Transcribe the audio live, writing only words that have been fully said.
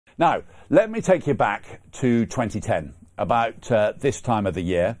Now, let me take you back to 2010, about this time of the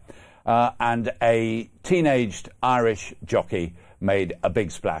year, and a teenaged Irish jockey made a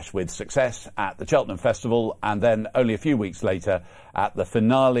big splash with success at the Cheltenham Festival and then only a few weeks later at the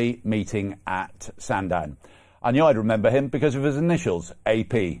finale meeting at Sandown. I knew I'd remember him because of his initials,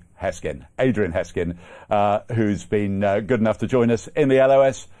 AP Heskin, Adrian Heskin, who's been good enough to join us in the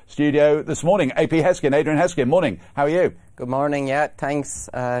LOS studio this morning. AP Heskin, Adrian Heskin, morning. How are you? Good morning, yeah, thanks.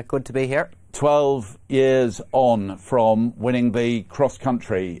 Good to be here. 12 years on from winning the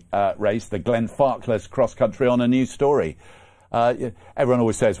cross-country race, the Glenfarclas cross-country on a new story. Everyone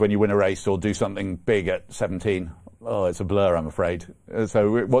always says when you win a race or do something big at 17, oh, it's a blur, I'm afraid.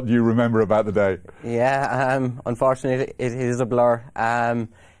 So what do you remember about the day? Yeah, unfortunately, it is a blur.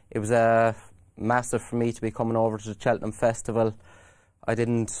 It was massive for me to be coming over to the Cheltenham Festival. I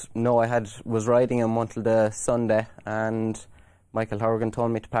didn't know I was riding him until the Sunday, and Michael Horgan told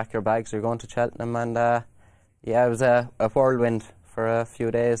me to pack your bags, you're going to Cheltenham, and yeah, it was a whirlwind for a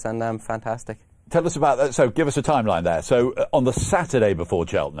few days, and fantastic. Tell us about that. So give us a timeline there. So on the Saturday before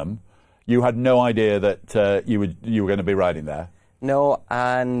Cheltenham, you had no idea that you were going to be riding there? No,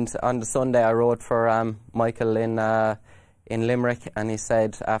 and on the Sunday I rode for Michael in Limerick, and he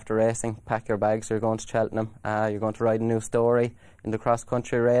said after racing, pack your bags, you're going to Cheltenham, you're going to ride a new story in the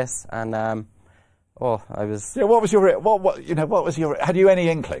cross-country race, and oh, I was... Yeah, what was your... Had you any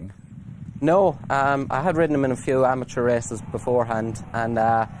inkling? No, I had ridden him in a few amateur races beforehand, and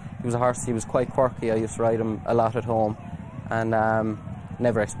he was a horse, he was quite quirky. I used to ride him a lot at home, and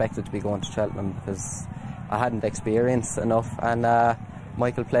never expected to be going to Cheltenham because I hadn't experienced enough, and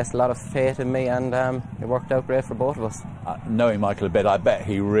Michael placed a lot of faith in me, and it worked out great for both of us. Knowing Michael a bit, I bet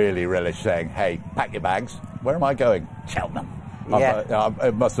he really relished saying, hey, pack your bags. Where am I going? Cheltenham. Yeah.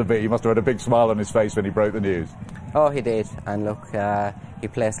 He must have had a big smile on his face when he broke the news. Oh, he did, and look, he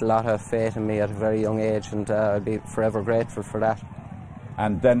placed a lot of faith in me at a very young age, and I'll be forever grateful for that.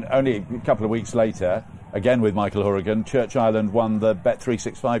 And then only a couple of weeks later, again with Michael Horgan, Church Island won the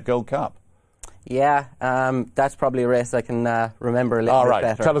Bet365 Gold Cup. Yeah, that's probably a race I can remember a little bit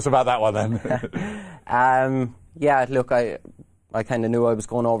better. Tell us about that one then. Yeah, look, I kind of knew I was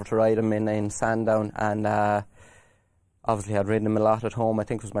going over to ride him in Sandown, and obviously I'd ridden him a lot at home. I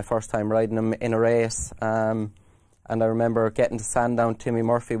think it was my first time riding him in a race. And I remember getting to Sandown, Timmy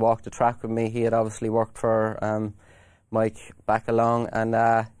Murphy walked the track with me. He had obviously worked for Mike back along,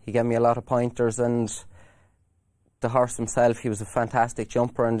 and he gave me a lot of pointers, and the horse himself, he was a fantastic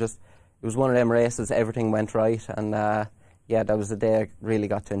jumper, and just it was one of them races, everything went right, and yeah, that was the day I really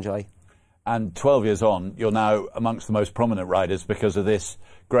got to enjoy. And 12 years on, you're now amongst the most prominent riders because of this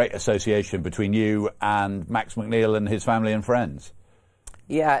great association between you and Max McNeill and his family and friends.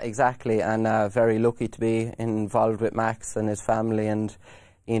 Yeah, exactly, and very lucky to be involved with Max and his family, and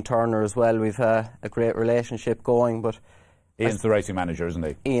Ian Turner as well. We've a great relationship going. But Ian's the racing manager, isn't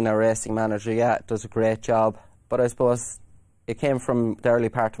he? Ian, our racing manager, yeah, does a great job. But I suppose it came from the early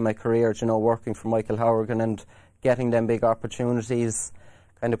part of my career, you know, working for Michael Horgan and getting them big opportunities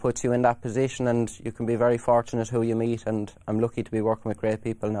kind of puts you in that position, and you can be very fortunate who you meet, and I'm lucky to be working with great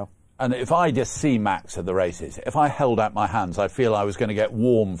people now. And if I just see Max at the races, if I held out my hands, I feel I was going to get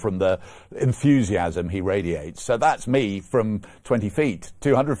warm from the enthusiasm he radiates. So that's me from 20 feet,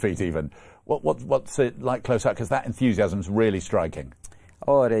 200 feet even. What's it like close up? Because that enthusiasm's really striking.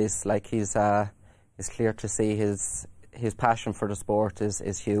 Oh, it is. Like it's clear to see his passion for the sport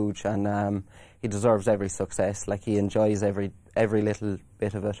is huge, and he deserves every success. Like, he enjoys every little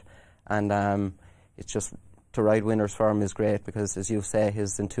bit of it, and it's just... to ride winners for him is great because, as you say,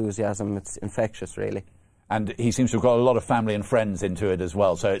 his enthusiasm, it's infectious, really. And he seems to have got a lot of family and friends into it as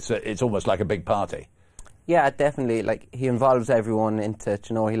well, so it's almost like a big party. Yeah, definitely. Like, he involves everyone into it,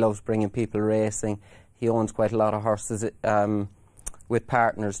 you know. He loves bringing people racing. He owns quite a lot of horses with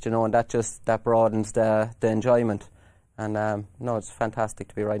partners, you know, and that broadens the enjoyment. And no, it's fantastic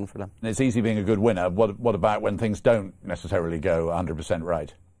to be riding for them. And it's easy being a good winner. What about when things don't necessarily go 100%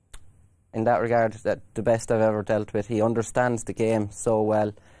 right? In that regard, that the best I've ever dealt with. He understands the game so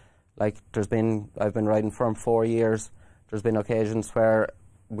well. Like, I've been riding for him 4 years. There's been occasions where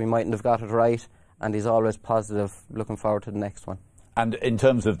we mightn't have got it right, and he's always positive, looking forward to the next one. And in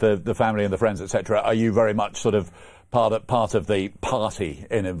terms of the family and the friends, etc., are you very much sort of part of the party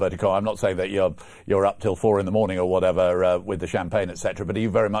in inverted commas? I'm not saying that you're up till 4 in the morning or whatever with the champagne, etc., but are you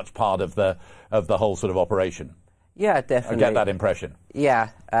very much part of the whole sort of operation? Yeah, definitely. I get that impression.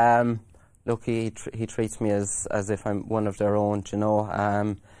 Yeah. Look, he treats me as if I'm one of their own, you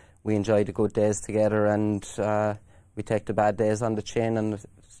know. We enjoy the good days together, and we take the bad days on the chin, and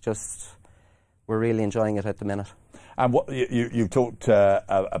it's just, we're really enjoying it at the minute. And what you talked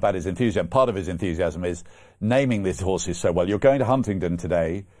about his enthusiasm. Part of his enthusiasm is naming these horses so well. You're going to Huntingdon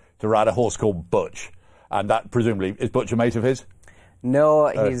today to ride a horse called Butch, and that presumably is Butch a mate of his? No,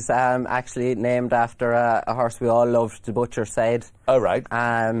 he's actually named after a horse we all loved, the Butcher Said. Oh, right.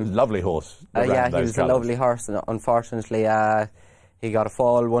 Lovely horse. Yeah, he was a lovely horse, and unfortunately he got a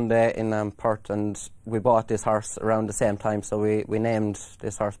fall one day in Perth, and we bought this horse around the same time, so we named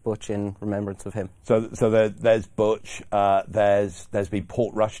this horse Butch in remembrance of him. So there's Butch, there's been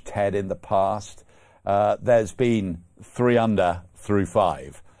Portrush Ted in the past, there's been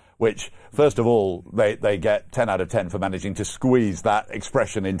Threeunderthrufive, which, first of all, they get 10 out of 10 for managing to squeeze that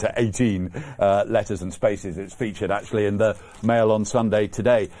expression into 18 letters and spaces. It's featured actually in the Mail on Sunday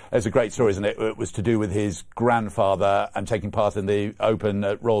today. There's a great story, isn't it? It was to do with his grandfather and taking part in the Open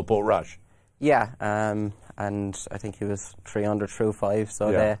at Royal Portrush. Yeah, and I think he was 300-5,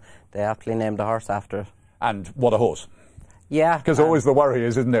 so they aptly named the horse after it. And what a horse. Yeah. Because always the worry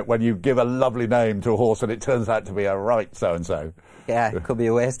is, isn't it, when you give a lovely name to a horse and it turns out to be a right so-and-so. Yeah, it could be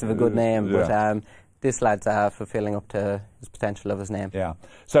a waste of a good name, but this lad's fulfilling up to his potential of his name. Yeah.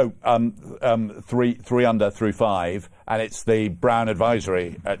 So, 3Underthrufive, and it's the Brown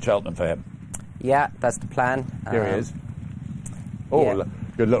Advisory at Cheltenham for him. Yeah, that's the plan. Here he is. Oh, yeah.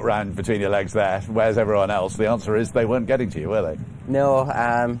 Good look round between your legs there. Where's everyone else? The answer is they weren't getting to you, were they? No,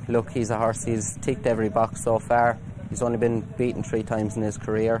 look, he's a horse. He's ticked every box so far. He's only been beaten 3 times in his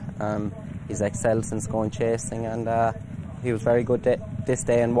career. He's excelled since going chasing, and he was very good this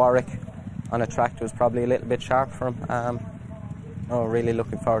day in Warwick on a track that was probably a little bit sharp for him. Really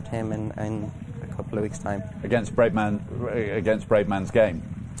looking forward to him in a couple of weeks' time. Against Braveman's game.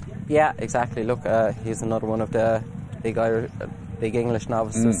 Yeah, exactly. Look, he's another one of the big English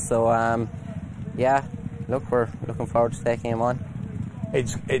novices. So, yeah, look, we're looking forward to taking him on.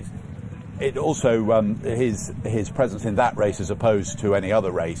 It also, his presence in that race as opposed to any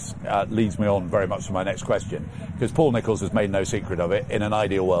other race leads me on very much to my next question, because Paul Nicholls has made no secret of it. In an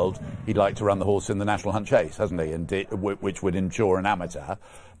ideal world, he'd like to run the horse in the National Hunt Chase, hasn't he, and which would ensure an amateur.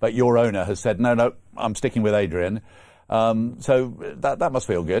 But your owner has said, no, I'm sticking with Adrian. So that must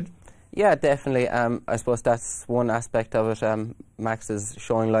feel good. Yeah, definitely. I suppose that's one aspect of it. Max is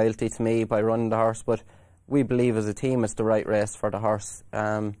showing loyalty to me by running the horse, but we believe as a team it's the right race for the horse.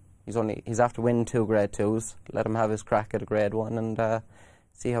 He's after winning 2 Grade 2s. Let him have his crack at a Grade 1 and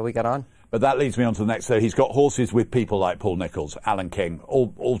see how we get on. But that leads me on to the next. So he's got horses with people like Paul Nicholls, Alan King,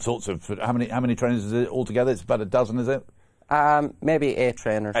 all sorts of. How many trainers is it altogether? It's about a dozen, is it? Maybe 8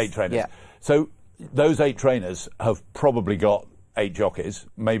 trainers. 8 trainers. Yeah. So those 8 trainers have probably got 8 jockeys,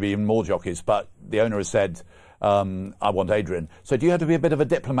 maybe even more jockeys. But the owner has said, I want Adrian. So do you have to be a bit of a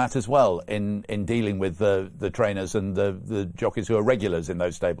diplomat as well in dealing with the trainers and the jockeys who are regulars in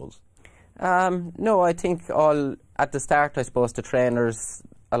those stables? No, I think at the start, I suppose,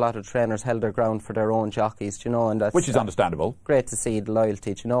 a lot of trainers held their ground for their own jockeys, you know, and that's... Which is understandable. Great to see the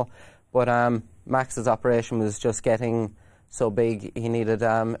loyalty, you know. But Max's operation was just getting so big, he needed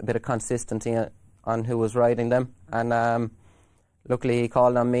a bit of consistency on who was riding them. And luckily he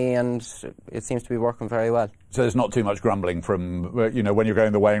called on me, and it seems to be working very well. So there's not too much grumbling from, when you're going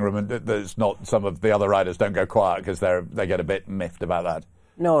in the weighing room, and there's not, some of the other riders don't go quiet because they get a bit miffed about that?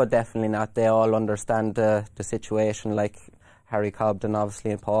 No, definitely not. They all understand the situation, like Harry Cobden,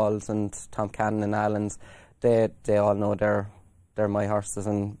 obviously, and Paul's, and Tom Cannon and Allen's. They all know they're my horses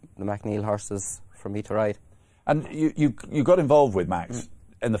and the McNeill horses for me to ride. And you got involved with Max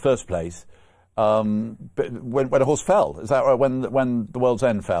in the first place but when a horse fell. Is that right? When the World's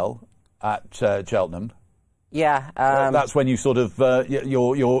End fell at Cheltenham? Yeah. That's when you sort of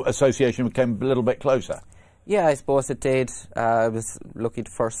your association became a little bit closer. Yeah, I suppose it did. I was lucky the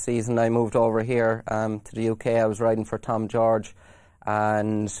first season I moved over here to the UK. I was riding for Tom George,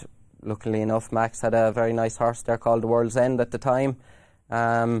 and luckily enough, Max had a very nice horse there called the World's End at the time.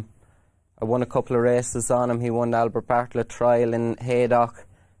 I won a couple of races on him. He won the Albert Bartlett trial in Haydock.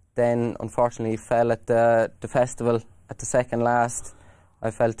 Then, unfortunately, he fell at the festival at the second last. I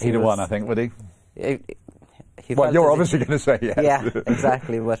felt he'd have won, I think, would he? Well, you're obviously going to say yes. Yeah,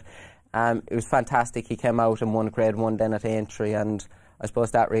 exactly. But it was fantastic. He came out and won Grade 1 then at Aintree, and I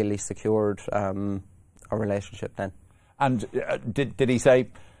suppose that really secured our relationship then. And did he say,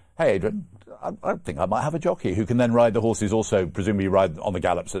 hey, Adrian, I think I might have a jockey who can then ride the horses also, presumably ride on the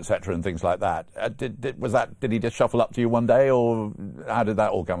gallops, etc., and things like that? Did he just shuffle up to you one day, or how did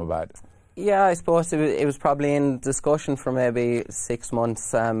that all come about? Yeah, I suppose it was probably in discussion for maybe 6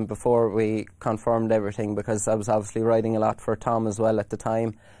 months before we confirmed everything, because I was obviously riding a lot for Tom as well at the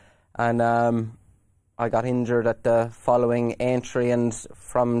time. And I got injured at the following entry, and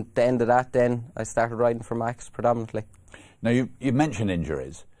from the end of that then I started riding for Max predominantly. Now you mentioned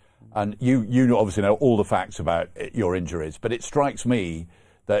injuries, and you obviously know all the facts about your injuries, but it strikes me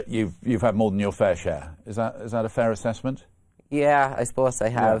that you've had more than your fair share. Is that a fair assessment? Yeah, I suppose I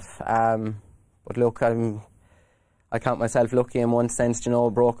have. Yeah. But look, I count myself lucky in one sense. You know,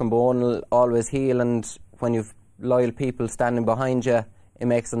 a broken bone will always heal, and when you've loyal people standing behind you, it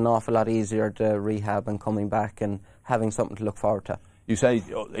makes it an awful lot easier to rehab and coming back and having something to look forward to. You say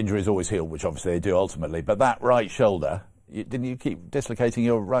injuries always heal, which obviously they do ultimately, but that right shoulder, didn't you keep dislocating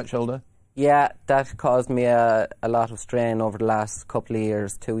your right shoulder? Yeah, that caused me a lot of strain over the last couple of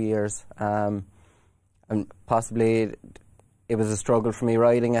years, 2 years. And possibly it was a struggle for me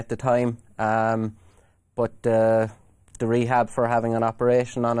riding at the time. But the rehab for having an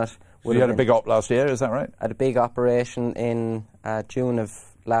operation on it... So you had a big op last year, is that right? I had a big operation in June of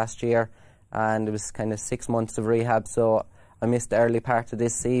last year, and it was kind of 6 months of rehab, so I missed the early part of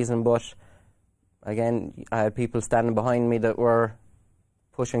this season, but again, I had people standing behind me that were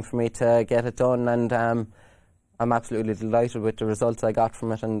pushing for me to get it done, and I'm absolutely delighted with the results I got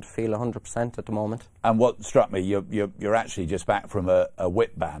from it and feel 100% at the moment. And what struck me, you're actually just back from a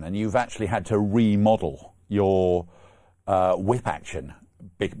whip ban, and you've actually had to remodel your whip action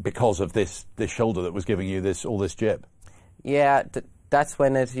because of this shoulder that was giving you all this jib. Yeah, that's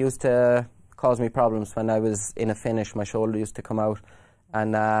when it used to cause me problems. When I was in a finish, my shoulder used to come out,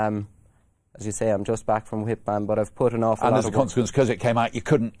 and as you say, I'm just back from whip ban, but I've put an awful lot of... And as a consequence, because it came out, you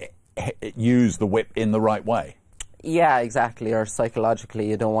couldn't use the whip in the right way. Yeah, exactly, or psychologically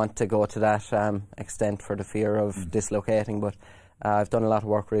you don't want to go to that extent for the fear of dislocating, but I've done a lot of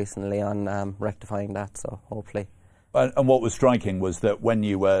work recently on rectifying that, so hopefully... And what was striking was that when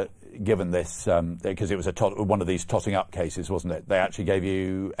you were given this, because it was one of these totting up cases, wasn't it? They actually gave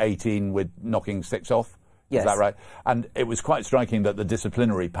you 18 with knocking 6 off. Yes. Is that right? And it was quite striking that the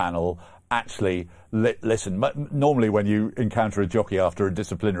disciplinary panel actually listened. Normally when you encounter a jockey after a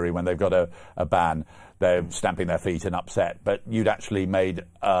disciplinary, when they've got a ban, they're stamping their feet and upset. But you'd actually made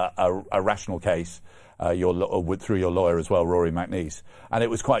a rational case through your lawyer as well, Rory McNeill. And it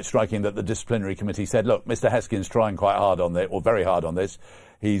was quite striking that the disciplinary committee said, look, Mr. Heskin's trying quite hard on this, or very hard on this.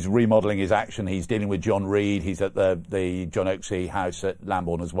 He's remodelling his action. He's dealing with John Reed. He's at the John Oaksey house at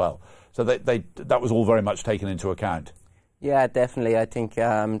Lambourne as well. So that was all very much taken into account. Yeah, definitely. I think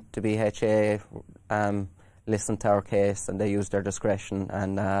the BHA listened to our case and they used their discretion,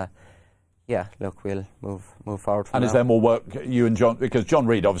 and yeah, look, we'll move forward from And is there more work you and John, because John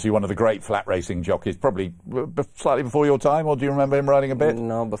Reed, obviously one of the great flat racing jockeys, probably slightly before your time, or do you remember him riding a bit?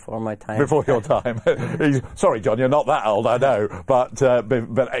 No, before my time. Before your time. Sorry, John, you're not that old, I know, but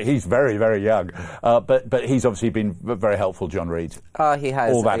he's very, very young. But he's obviously been very helpful, John Reed. He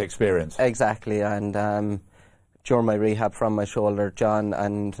has. All that experience. Exactly, and during my rehab from my shoulder, John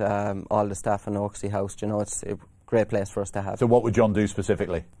and all the staff in Oaksey House, you know, it's a great place for us to have. So what would John do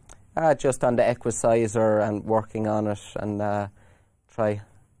specifically? Just on the equisizer and working on it, and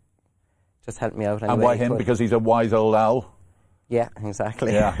just help me out. And why him? Because he's a wise old owl? Yeah,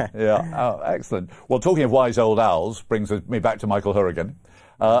 exactly. Yeah. Oh, excellent. Well, talking of wise old owls brings me back to Michael Hourigan,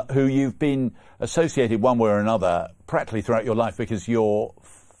 who you've been associated one way or another practically throughout your life, because your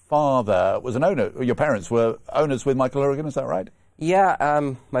father was an owner, your parents were owners with Michael Hourigan, is that right?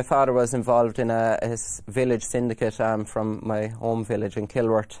 Yeah, my father was involved in a village syndicate from my home village in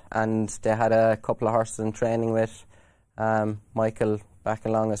Kilworth, and they had a couple of horses in training with Michael back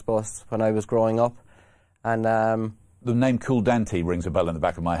along, I suppose, when I was growing up. And the name Cool Dante rings a bell in the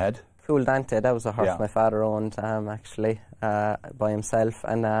back of my head. Cool Dante, that was a horse my father owned, actually, by himself.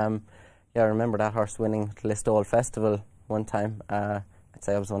 And yeah, I remember that horse winning the Listowel Festival one time. I'd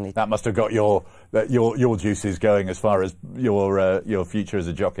say I was only... That must have got your juices going as far as your future as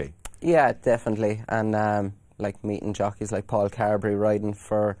a jockey. Yeah, definitely. And like meeting jockeys like Paul Carberry riding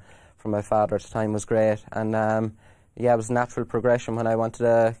for my father at the time was great. And yeah, it was a natural progression when I wanted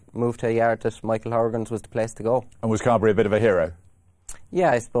to move to a yard that Michael Hourigan's was the place to go. And was Carberry a bit of a hero?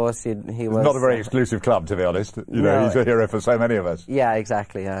 Yeah, I suppose he was... Not a very exclusive club, to be honest. You know, he's a hero for so many of us. Yeah,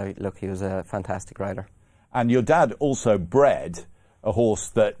 exactly. Look, he was a fantastic rider. And your dad also bred a horse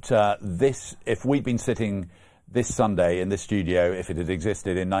that if we'd been sitting this Sunday in this studio, if it had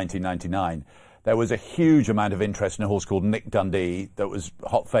existed in 1999, there was a huge amount of interest in a horse called Nick Dundee that was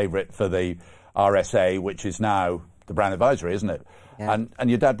hot favourite for the RSA, which is now the Brown Advisory, isn't it? Yeah. And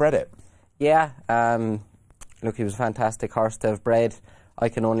your dad bred it? Yeah. Look, he was a fantastic horse to have bred. I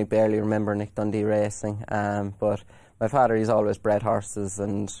can only barely remember Nick Dundee racing, but my father, he's always bred horses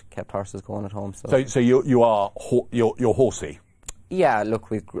and kept horses going at home. So you're horsey? Yeah, look,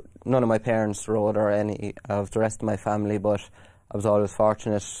 none of my parents rode or any of the rest of my family, but I was always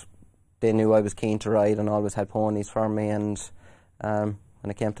fortunate. They knew I was keen to ride and always had ponies for me, and when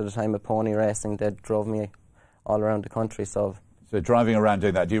it came to the time of pony racing, they drove me all around the country. So driving around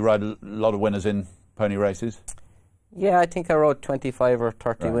doing that, do you ride a lot of winners in pony races? Yeah, I think I rode 25 or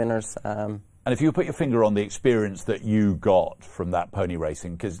 30 winners. And if you put your finger on the experience that you got from that pony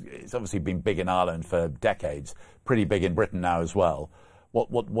racing, because it's obviously been big in Ireland for decades, pretty big in Britain now as well.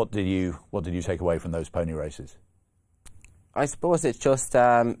 What did you take away from those pony races? I suppose it just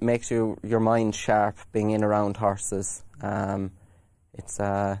makes your mind sharp being in around horses. It's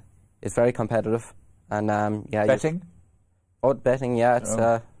very competitive, and betting. Betting, yeah,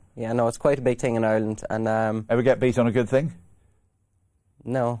 it's quite a big thing in Ireland. And ever get beat on a good thing?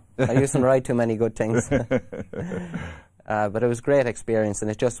 No, I used to ride too many good things. But it was a great experience,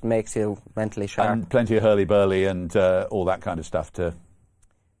 and it just makes you mentally sharp. And plenty of hurly-burly and all that kind of stuff to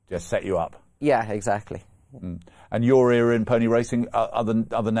just set you up. Yeah, exactly. Mm. And your era in pony racing,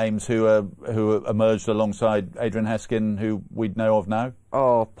 other names who emerged alongside Adrian Heskin, who we'd know of now?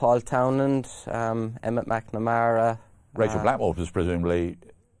 Oh, Paul Townend, Emmett McNamara. Rachel Blackwell was presumably...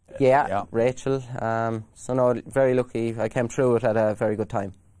 Yeah, Rachel. So no, very lucky. I came through it at a very good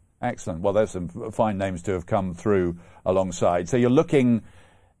time. Excellent. Well, there's some fine names to have come through alongside. So you're looking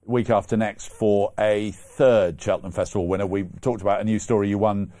week after next for a third Cheltenham Festival winner. We talked about a new story. You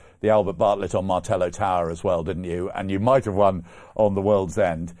won the Albert Bartlett on Martello Tower as well, didn't you? And you might have won on the World's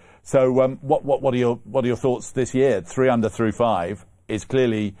End. So what are your thoughts this year? Threeunderthrufive is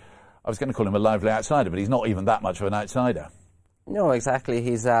clearly, I was going to call him a lively outsider, but he's not even that much of an outsider. No, exactly.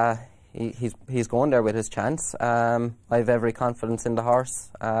 He's going there with his chance. I have every confidence in the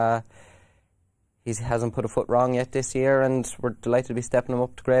horse. He hasn't put a foot wrong yet this year, and we're delighted to be stepping him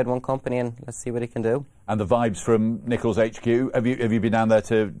up to Grade 1 company, and let's see what he can do. And the vibes from Nichols HQ, have you been down there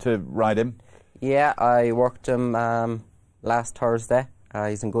to ride him? Yeah, I worked him last Thursday.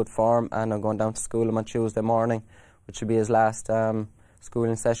 He's in good form, and I'm going down to school him on Tuesday morning, which should be his last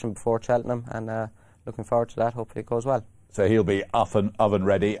schooling session before Cheltenham, and looking forward to that. Hopefully it goes well. So he'll be oven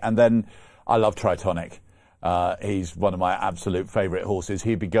ready. And then I love Tritonic. He's one of my absolute favourite horses.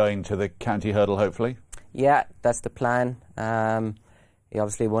 He'd be going to the county hurdle, hopefully? Yeah, that's the plan. He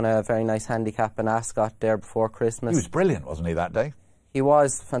obviously won a very nice handicap in Ascot there before Christmas. He was brilliant, wasn't he, that day? He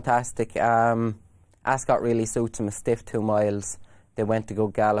was fantastic. Ascot really suits him, a stiff 2 miles. They went to go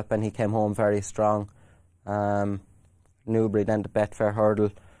gallop, and he came home very strong. Newbury, then the Betfair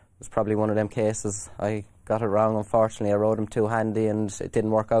hurdle, was probably one of them cases. I got it wrong, unfortunately. I rode him too handy, and it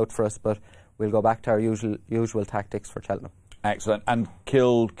didn't work out for us, but we'll go back to our usual tactics for Cheltenham. Excellent. And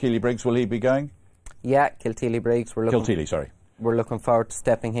Kilteely Briggs, will he be going? Yeah, Kilteely Briggs. We're looking forward to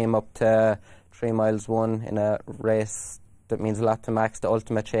stepping him up to 3 miles 1 in a race that means a lot to Max, the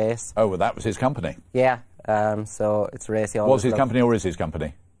Ultimate Chase. Oh, well, that was his company. Yeah, so it's a race he always Was his company or is his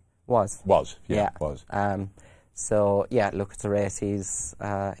company? Was. Was, yeah. Was. So, yeah, look, it's a race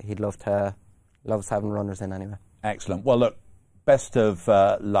he'd loves having runners in anyway. Excellent. Well, look, best of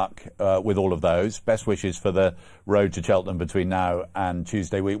luck with all of those. Best wishes for the road to Cheltenham between now and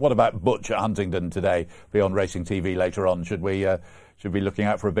Tuesday week. What about Butch at Huntingdon today? Be on Racing TV later on. Should we be looking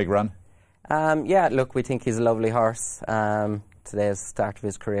out for a big run? Yeah, look, we think he's a lovely horse. Today is the start of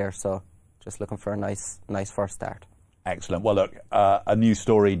his career, so just looking for a nice first start. Excellent. Well, look, a new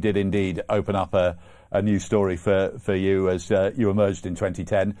story did indeed open up a new story for you as you emerged in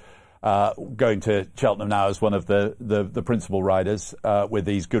 2010. Going to Cheltenham now as one of the principal riders with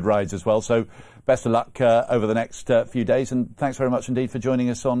these good rides as well. So best of luck over the next few days, and thanks very much indeed for joining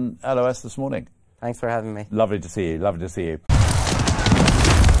us on LOS this morning. Thanks for having me. Lovely to see you. Lovely to see you.